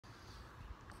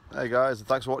Hey guys, and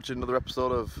thanks for watching another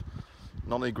episode of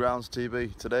Non-League Grounds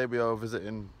TV. Today we are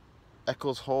visiting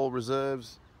Eccleshall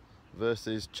Reserves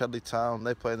versus Cheadle Town.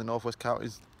 They play in the North West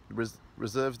Counties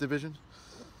Reserves Division.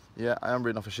 Yeah, I am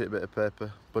reading off a shit bit of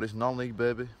paper, but it's non-league,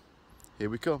 baby. Here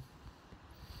we come.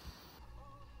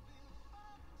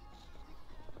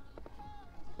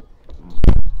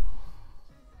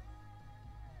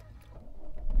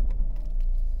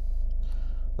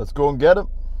 Let's go and get them.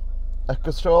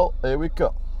 Eccleshall, here we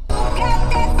come.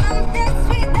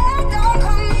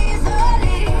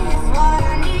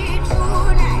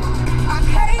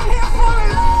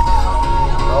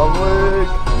 Non-league,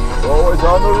 always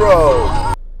on the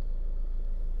road.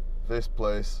 This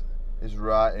place is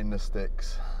right in the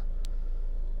sticks.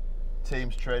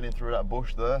 Teams training through that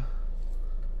bush there,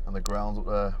 and the ground's up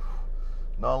there.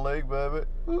 Non-league, baby.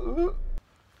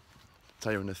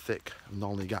 Tell you in the thick of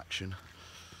non-league action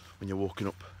when you're walking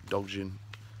up, dodging,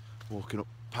 walking up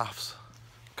paths,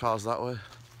 cars that way,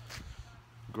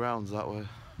 grounds that way.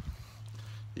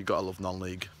 You gotta love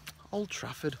non-league. Old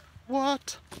Trafford,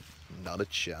 what? Not a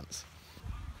chance.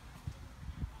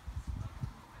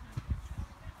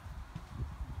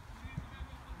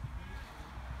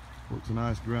 Looks a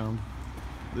nice ground.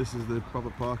 This is the proper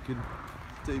parking.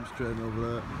 Teams training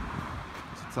over there.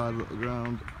 It's a tidy little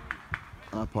ground,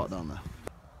 and I park down there.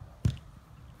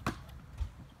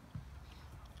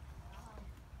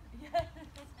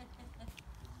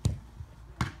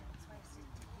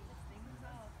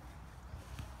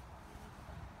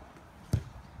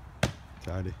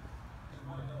 Tidy.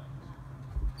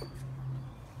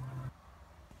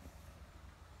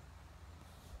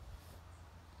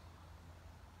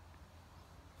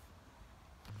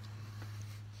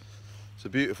 It's a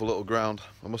beautiful little ground,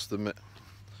 I must admit.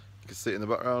 You can see it in the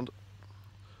background.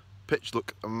 Pitch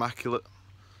look immaculate,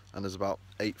 and there's about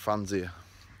 8 fans here.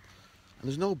 And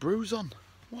there's no brews on.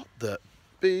 What the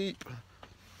beep?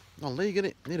 Non-league,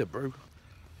 innit? Need a brew.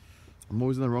 I'm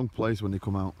always in the wrong place when they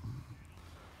come out.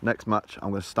 Next match,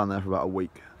 I'm going to stand there for about a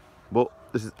week. But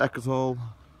this is Eccleshall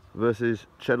versus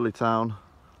Cheadle Town.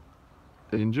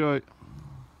 Enjoy.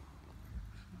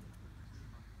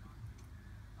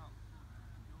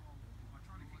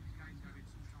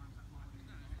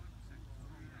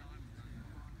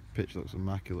 Pitch looks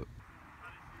immaculate.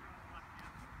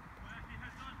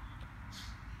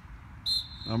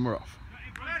 And we're off.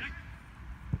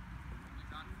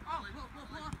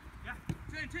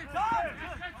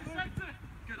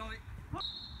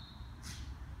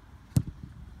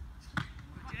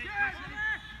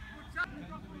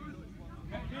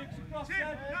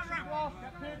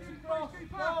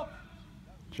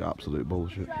 It's absolute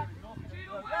bullshit.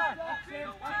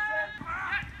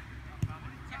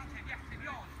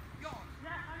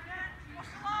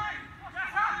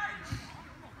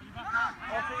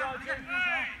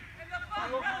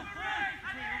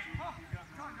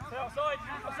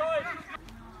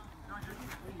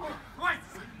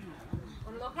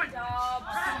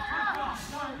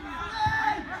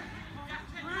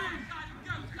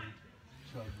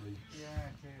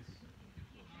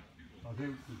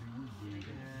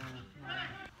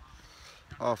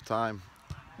 Half time,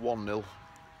 1-0,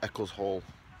 Eccleshall.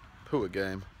 Poor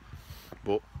game,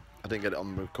 but I didn't get it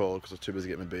on the record because I was too busy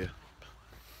getting my beer.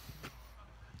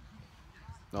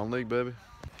 Non-league, baby.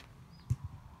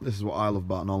 This is what I love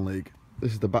about non-league.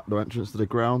 This is the back door entrance to the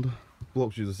ground.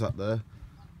 Blokes usually sat there.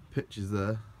 Pitch is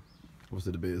there.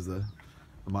 Obviously the beer's there.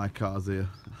 And my car's here.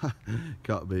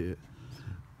 Can't beat it.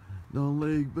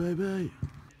 Non-league, baby.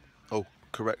 Oh,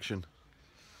 correction.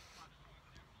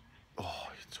 Oh,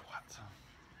 you twat.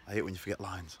 I hate when you forget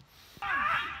lines.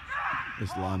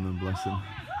 This lineman, bless him,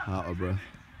 out of breath.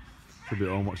 Could be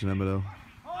at home watching Emmerdale.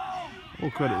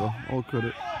 All credit though, all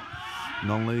credit.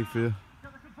 Non-league for you.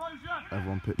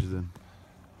 Everyone pitches in.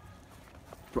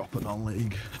 Proper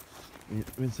non-league.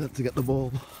 You've been sent to get the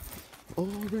ball. Oh,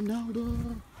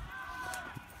 Ronaldo!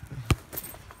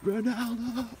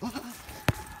 Ronaldo!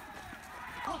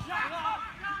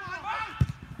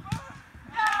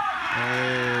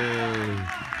 Hey!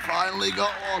 Finally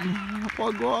got one!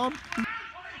 Oh, go on!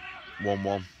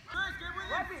 1-1.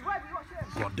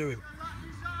 Go on, do him.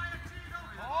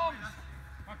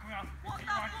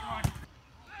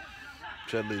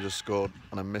 Cheadle just scored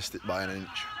and I missed it by an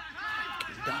inch.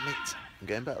 Damn it. I'm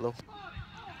getting better though.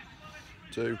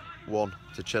 2-1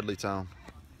 to Cheadle Town.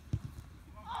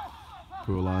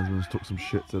 Poor linesman's took some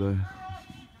shit today.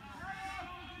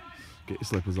 Get your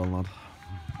slippers on, lad.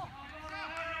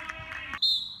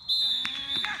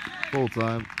 Full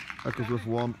time. Eccleshall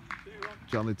 1,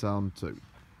 Cheadle Town 2.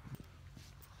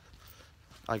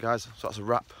 Hi guys, so that's a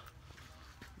wrap.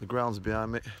 The ground's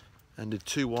behind me. Ended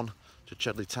 2-1 to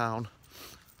Cheadle town.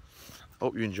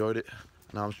 Hope you enjoyed it.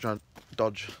 Now I'm just trying to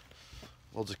dodge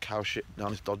loads of cow shit down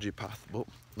this dodgy path, but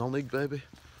non-league baby.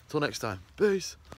 Till next time, peace.